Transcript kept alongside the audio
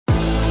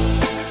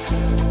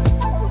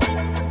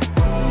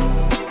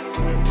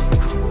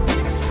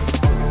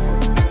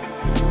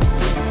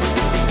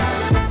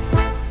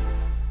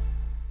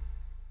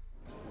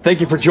Thank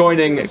you for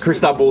joining.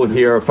 Christoph Bull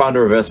here,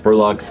 founder of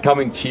Esperlux,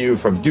 coming to you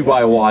from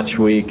Dubai Watch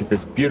Week,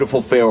 this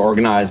beautiful fair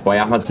organized by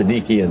Ahmed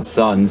Siddiqui and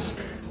Sons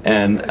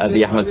and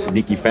the Ahmed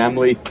Siddiqui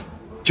family.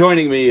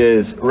 Joining me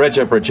is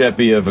Rexhep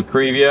Rexhepi of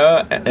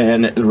Akrivia.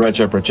 And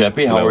Rexhep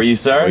Rexhepi, how are you,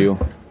 sir? How are you?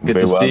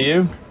 Good to see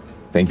you.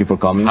 Thank you for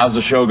coming. How's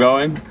the show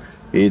going?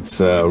 It's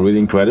really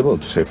incredible,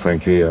 to say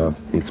frankly.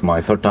 It's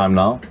my third time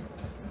now,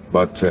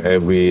 but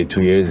every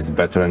 2 years it's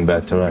better and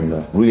better,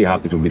 and really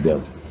happy to be there.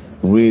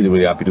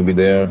 Really happy to be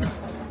there.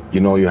 You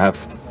know, you have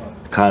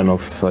kind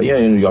of,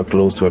 you are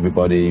close to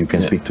everybody, you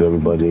can speak to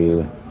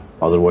everybody,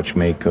 other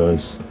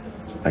watchmakers.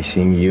 I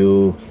seen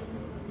you.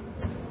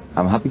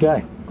 I'm a happy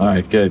guy. All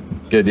right, good.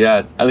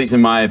 Yeah, at least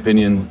in my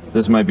opinion,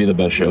 this might be the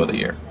best show of the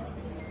year.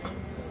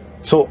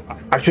 So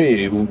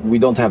actually, we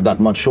don't have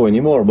that much show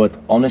anymore, but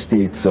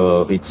honestly, it's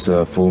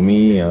for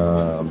me,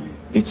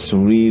 it's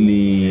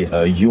really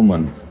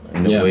human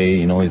in a way.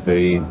 You know, it's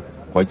very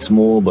quite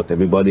small, but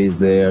everybody is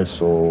there.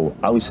 So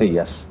I would say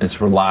yes. It's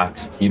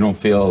relaxed. You don't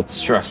feel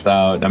stressed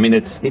out. I mean,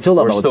 it's all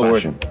about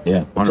passion.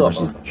 Yeah,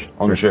 100%.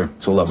 For sure.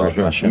 It's all about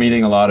passion.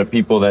 Meeting a lot of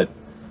people that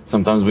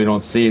sometimes we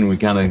don't see and we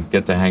kind of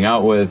get to hang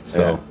out with.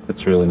 So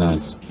it's really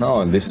nice.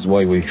 No, and this is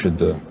why we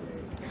should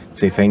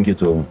say thank you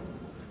to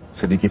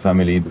Siddiqui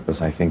family,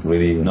 because I think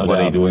really what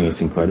they're doing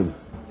is incredible.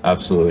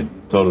 Absolutely,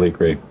 totally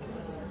agree.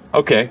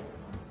 Okay,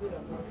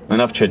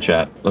 enough chit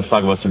chat. Let's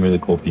talk about some really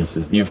cool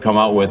pieces you've come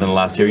out with in the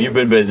last year. You've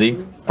been busy.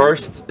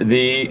 First,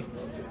 the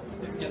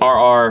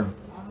RR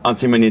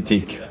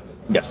Antimagnetique.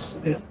 Yes.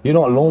 You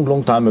know, a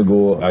long time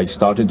ago, I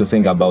started to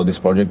think about this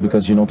project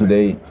because, you know,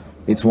 today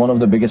it's one of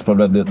the biggest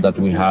problems that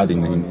we had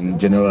in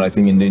general. I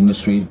think in the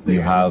industry,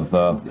 you have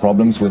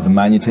problems with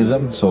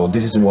magnetism. So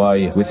this is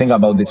why we think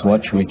about this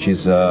watch, which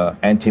is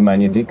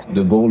anti-magnetic.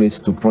 The goal is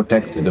to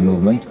protect the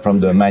movement from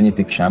the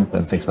magnetic champ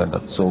and things like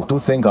that. So two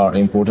things are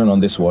important on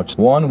this watch.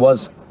 One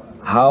was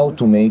how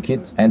to make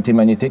it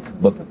anti-magnetic,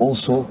 but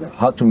also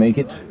how to make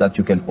it that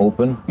you can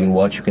open your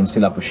watch, you can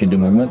still appreciate the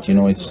movement. You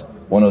know, it's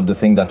one of the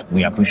things that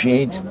we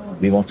appreciate,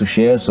 we want to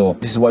share. So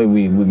this is why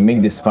we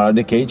make this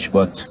Faraday cage.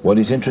 But what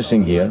is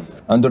interesting here,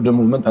 under the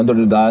movement, under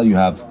the dial, you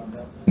have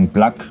in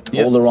black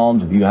all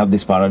around, you have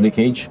this Faraday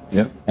cage,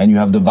 and you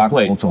have the back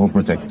also to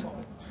protect.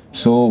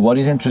 So what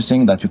is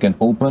interesting that you can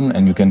open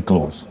and you can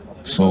close.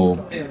 So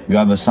you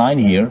have a sign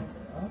here,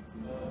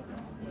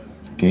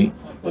 okay,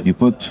 you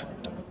put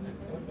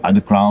at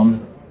the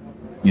crown,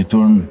 you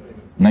turn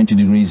 90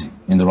 degrees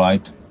in the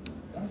right.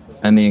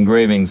 And the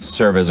engravings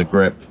serve as a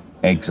grip.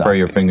 Exactly. For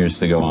your fingers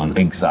to go on.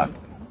 Exactly.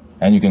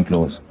 And you can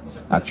close.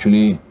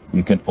 Actually,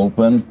 you can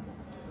open,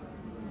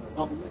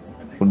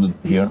 put it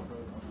here.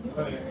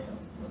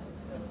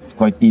 It's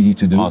quite easy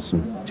to do.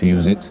 Awesome. To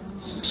use it.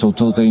 So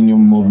totally new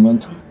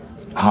movement,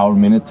 hour,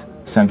 minute,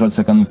 central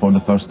second for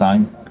the first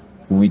time.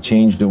 We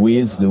changed the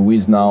wheels. The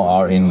wheels now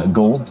are in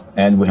gold,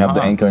 and we have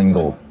the anchor in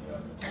gold.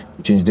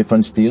 We changed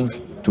different steels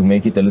to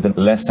make it a little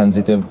less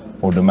sensitive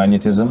for the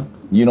magnetism.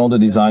 You know, the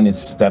design is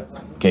step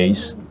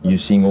case. You're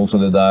seeing also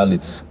the dial,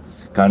 it's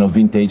kind of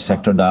vintage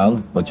sector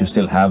dial, but you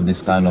still have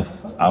this kind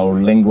of our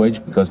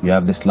language because you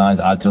have these lines,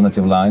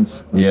 alternative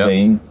lines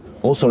playing.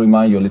 Also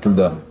remind you a little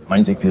the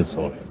magnetic field.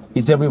 So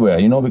it's everywhere,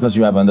 you know, because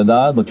you have on the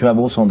dial, but you have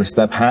also on the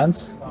step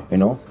hands, you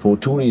know, for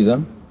two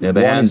reasons. Yeah,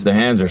 the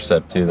hands are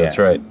step too, that's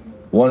right.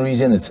 One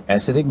reason it's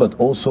aesthetic, but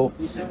also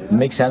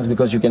makes sense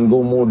because you can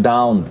go more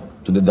down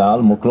to the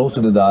dial, more close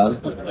to the dial,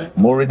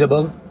 more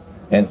readable,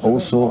 and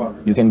also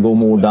you can go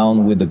more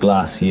down with the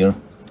glass here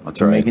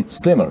to make it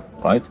slimmer,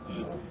 right?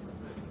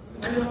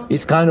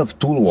 It's kind of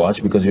tool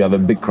watch because you have a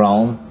big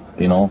crown,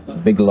 you know,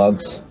 big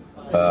lugs.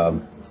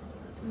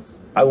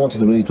 I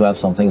wanted really to have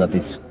something that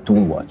is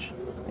tool watch,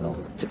 you know.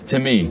 To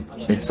me,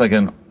 it's like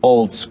an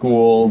old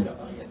school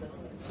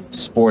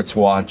sports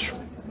watch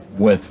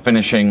with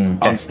finishing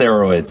on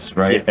steroids,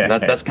 right?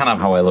 That's kind of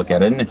how I look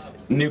at it. And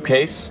new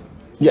case,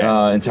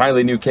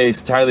 entirely new case,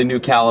 entirely new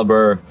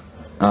caliber,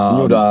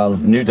 new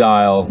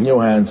dial, new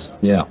hands.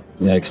 Yeah,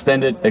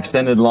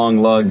 extended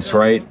long lugs,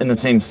 right? In the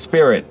same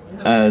spirit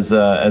as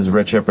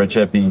Rexhep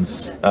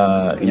Rexhepi's,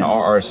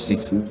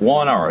 RRC1,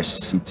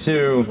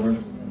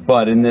 RRC2,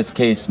 but in this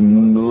case, a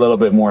little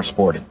bit more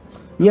sporty.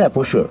 Yeah,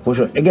 for sure.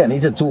 Again,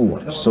 it's a tool,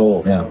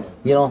 so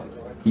you know,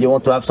 you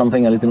want to have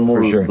something a little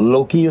more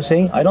low-key, you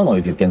say? I don't know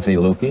if you can say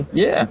low-key.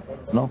 Yeah.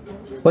 No?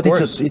 But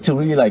it's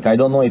really like, I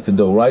don't know if it's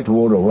the right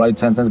word or right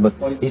sentence, but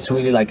it's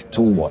really like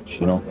tool watch,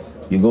 you know?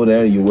 You go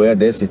there, you wear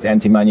this, it's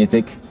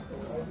anti-magnetic,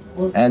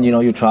 and you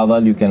know, you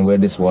travel, you can wear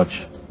this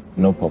watch,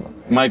 no problem.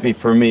 Might be,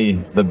 for me,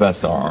 the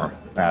best RR.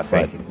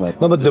 Thank you.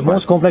 No, but the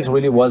most complex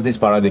really was this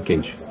Faraday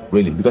cage,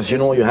 really, because you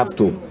know,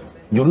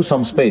 you lose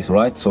some space,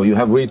 right? So you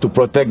have really to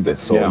protect this.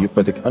 So you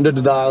protect under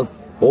the dial,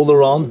 all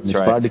around this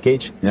Faraday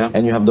cage,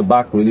 and you have the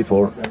back really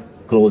for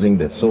closing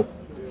this. So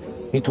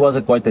it was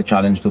quite a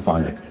challenge to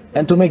find it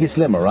and to make it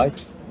slimmer, right?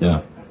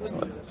 Yeah.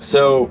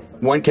 So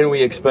when can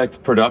we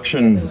expect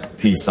production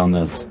piece on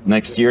this?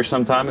 Next year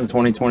sometime in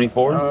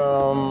 2024?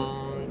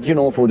 you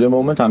know, for the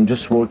moment, I'm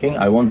just working.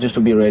 I want just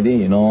to be ready,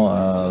 you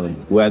know.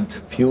 We had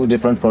few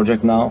different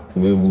projects now.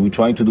 We're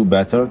trying to do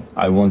better.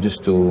 I want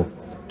just to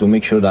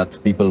make sure that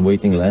people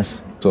waiting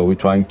less. So we're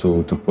trying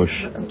to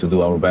push and to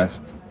do our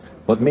best.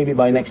 But maybe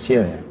by next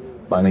year,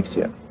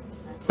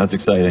 That's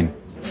exciting.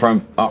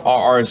 From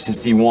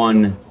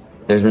RSCC1,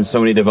 there's been so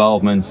many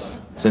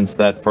developments since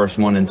that first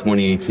one in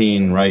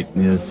 2018, right?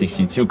 The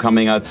CC2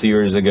 coming out 2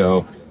 years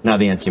ago, now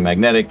the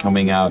Antimagnetique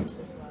coming out.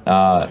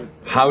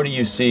 How do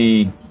you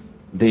see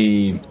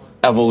the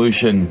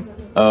evolution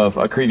of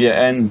akrivia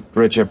and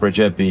Rexhep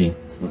Rexhepi,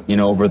 you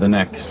know, over the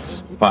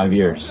next 5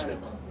 years?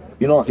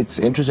 You know, it's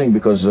interesting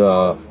because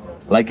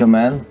like a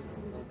man,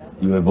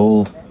 you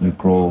evolve, you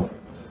grow.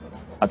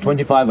 At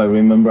 25, I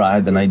remember I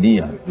had an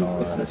idea. You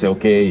know, I say,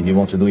 okay, you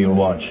want to do your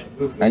watch,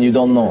 and you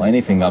don't know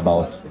anything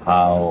about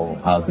how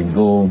it will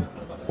go,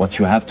 what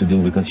you have to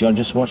do, because you're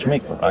just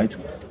watchmaker, right?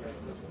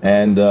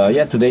 And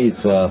yeah, today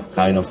it's a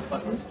kind of,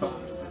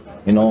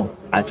 you know,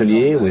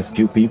 atelier with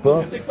few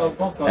people.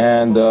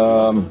 And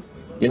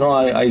you know,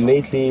 I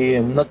lately,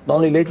 not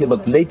only lately,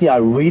 but lately I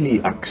really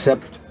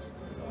accept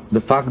the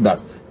fact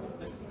that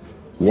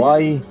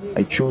why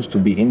I choose to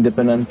be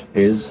independent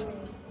is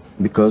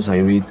because I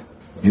read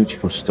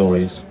beautiful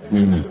stories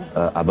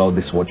about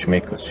these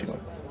watchmakers, you know.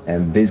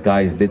 And these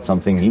guys did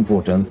something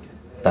important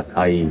that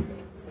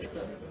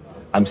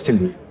I'm still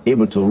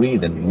able to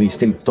read, and we're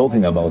still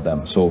talking about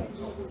them. So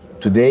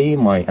today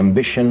my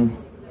ambition,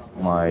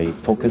 my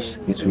focus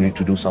is really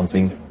to do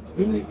something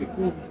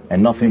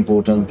enough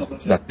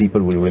important that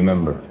people will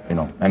remember, you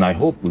know. And I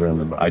hope will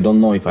remember. I don't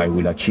know if I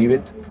will achieve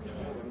it,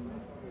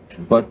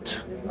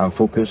 but I'm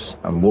focused,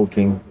 I'm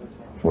working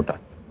for that.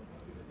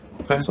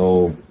 Okay.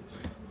 So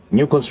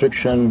new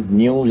construction,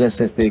 new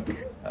aesthetic,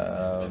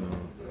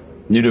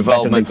 new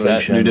developments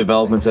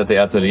at the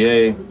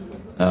atelier.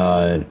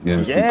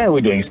 Yeah,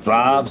 we're doing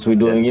straps, we're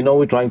doing, you know,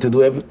 we're trying to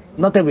do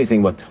not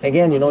everything, but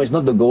again, you know, it's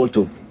not the goal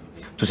to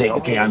say,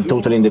 okay, I'm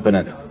totally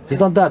independent. It's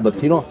not that,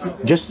 but you know,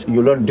 just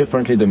you learn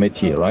differently the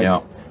métier, right?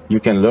 Yeah. You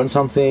can learn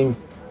something,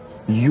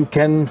 you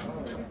can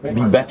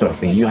be better, I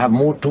think. You have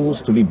more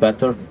tools to be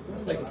better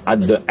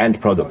at the end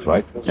product,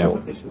 right?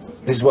 So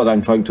this is what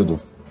I'm trying to do.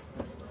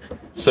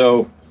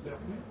 So,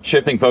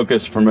 shifting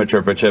focus from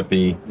Rexhep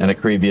Rexhepi and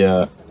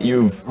akrivia,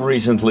 you've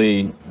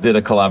recently did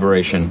a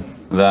collaboration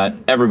that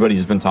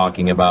everybody's been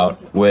talking about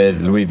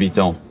with Louis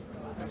Vuitton.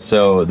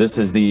 So this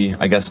is the,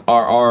 I guess,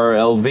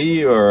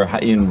 RRLV, or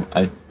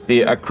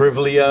the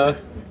akrivia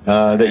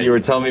that you were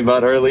telling me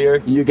about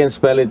earlier. You can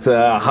spell it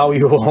how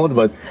you want,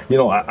 but you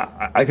know,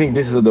 I think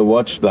this is the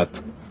watch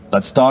that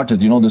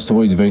started. You know, the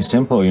story is very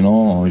simple. You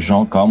know,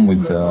 Jean come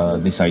with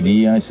this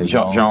idea. I say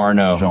Jean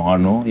Arnaud. Jean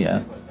Arnaud,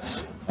 yeah.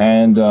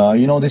 And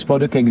you know, this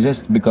product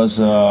exists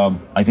because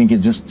I think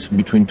it's just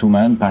between two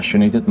men,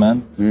 passionate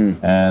men.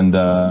 And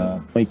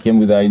he came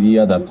with the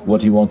idea that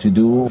what he wanted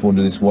to do for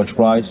this watch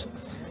price,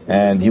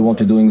 and he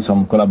wanted doing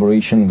some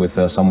collaboration with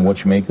some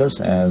watchmakers.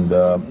 And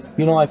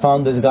you know, I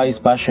found this guy is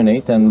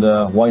passionate, and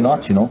why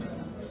not? You know,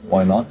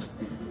 why not?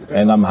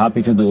 And I'm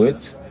happy to do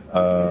it.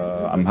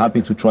 I'm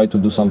happy to try to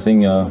do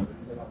something.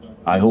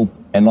 I hope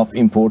enough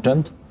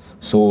important.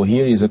 So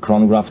here is a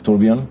chronograph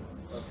tourbillon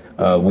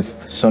with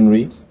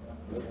Sonnerie.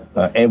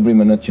 Every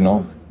minute, you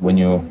know, when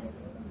you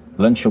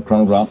launch your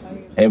chronograph,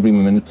 every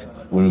minute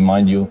will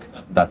remind you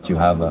that you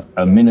have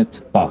a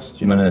minute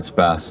passed. Minutes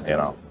passed. You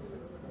know.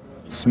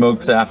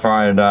 Smoked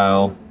sapphire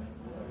dial,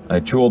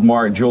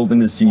 jeweled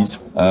indices.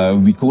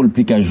 We call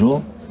plique à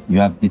jour. You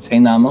have, it's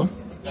enamel.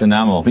 It's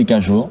enamel. Plique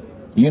à jour.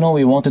 You know,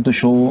 we wanted to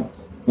show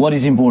what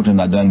is important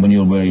at the end when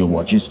you wear your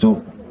watch is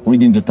to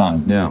reading the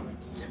time. Yeah.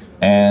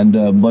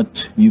 And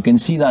but you can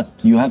see that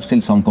you have still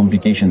some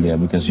complication there,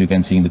 because you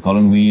can see in the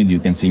column wheel, you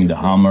can see in the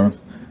hammer,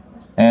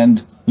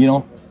 and you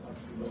know,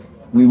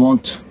 we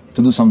want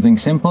to do something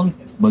simple,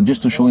 but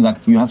just to show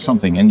that you have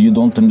something, and you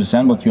don't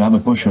understand, but you have a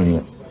pusher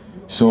here.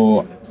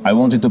 So I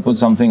wanted to put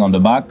something on the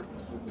back,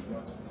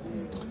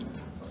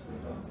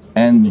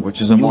 and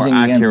which is a more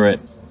accurate.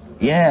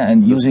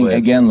 And using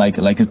again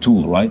like a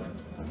tool, right?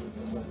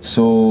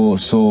 So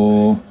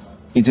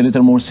it's a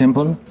little more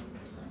simple,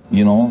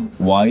 you know,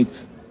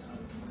 white.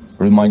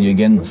 Remind you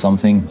again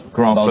something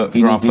Grand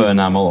feu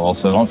enamel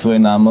also. Grand feu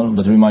enamel,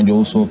 but remind you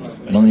also,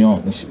 I don't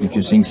know if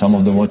you're seeing some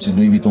of the watches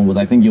Louis Vuitton, but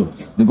I think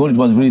the goal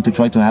was really to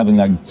try to have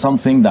like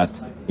something that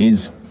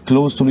is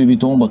close to Louis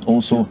Vuitton, but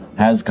also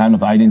has kind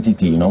of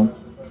identity, you know?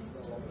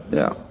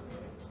 Yeah.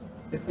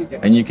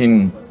 And you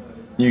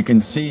can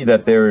see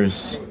that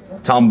there's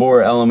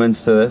tambour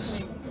elements to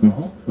this,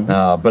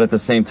 but at the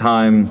same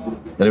time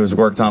that it was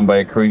worked on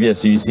by akrivia,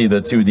 so you see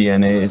the two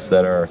DNAs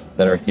that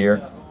are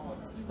here.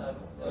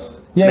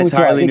 Yeah,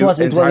 entirely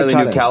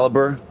new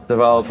caliber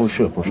developed for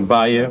sure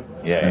by you.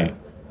 Yeah.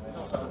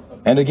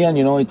 And again,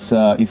 you know, it's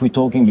if we're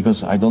talking,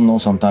 because I don't know,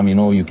 sometimes, you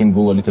know, you can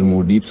go a little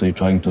more deep, so you're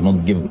trying to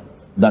not give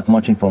that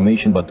much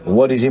information. But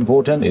what is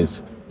important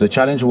is the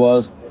challenge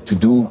was to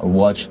do a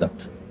watch that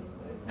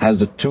has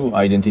the two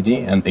identity.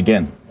 And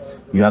again,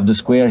 you have the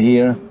square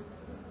here,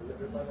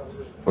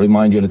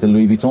 remind you a little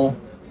Louis Vuitton.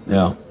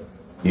 Yeah.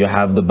 You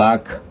have the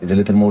back is a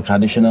little more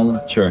traditional.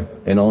 Sure.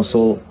 And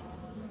also,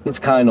 it's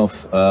kind of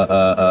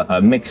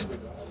mixed.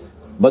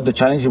 But the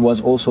challenge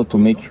was also to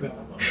make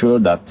sure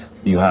that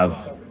you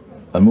have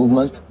a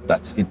movement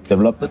that's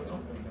developed,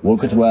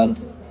 work it well,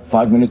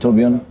 5-minute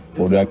tourbillon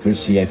for the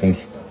accuracy. I think,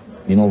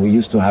 you know, we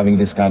used to having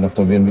this kind of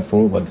tourbillon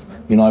before, but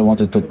you know, I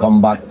wanted to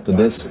come back to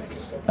this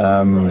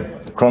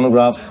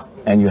chronograph,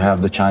 and you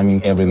have the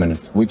chiming every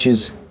minute, which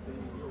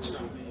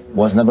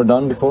was never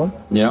done before.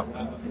 Yeah.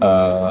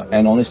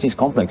 And honestly, it's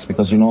complex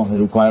because, you know, it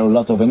requires a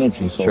lot of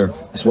energy. So sure.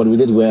 That's what we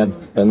did. We had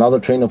another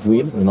train of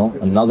wheel, you know,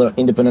 another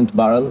independent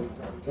barrel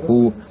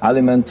who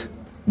aliments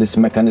this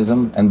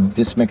mechanism, and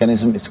this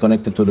mechanism is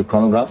connected to the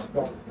chronograph,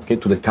 okay,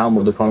 to the cam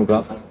of the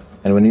chronograph.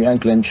 And when you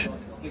unclench,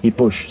 he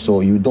push, so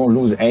you don't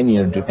lose any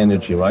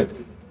energy, right?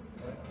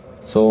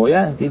 So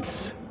yeah,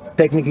 it's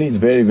technically it's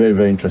very, very,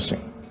 very interesting.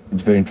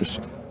 It's very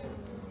interesting.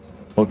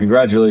 Well,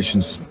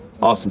 congratulations.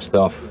 Awesome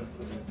stuff.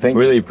 Thank you.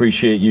 Really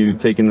appreciate you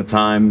taking the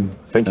time.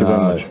 Thank you very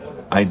much.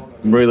 I'm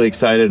really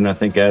excited, and I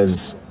think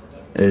as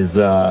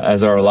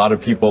are a lot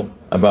of people,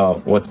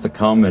 about what's to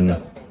come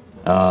and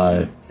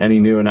any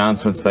new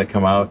announcements that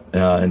come out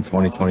in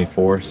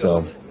 2024.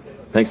 So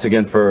thanks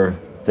again for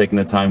taking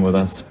the time with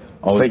us.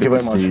 Always Thank you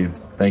very much. See you.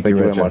 Thank you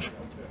very much.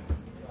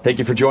 Thank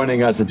you for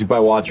joining us at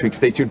Dubai Watch Week.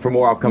 Stay tuned for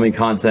more upcoming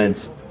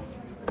content.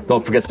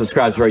 Don't forget to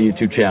subscribe to our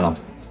YouTube channel.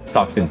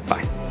 Talk soon.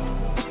 Bye.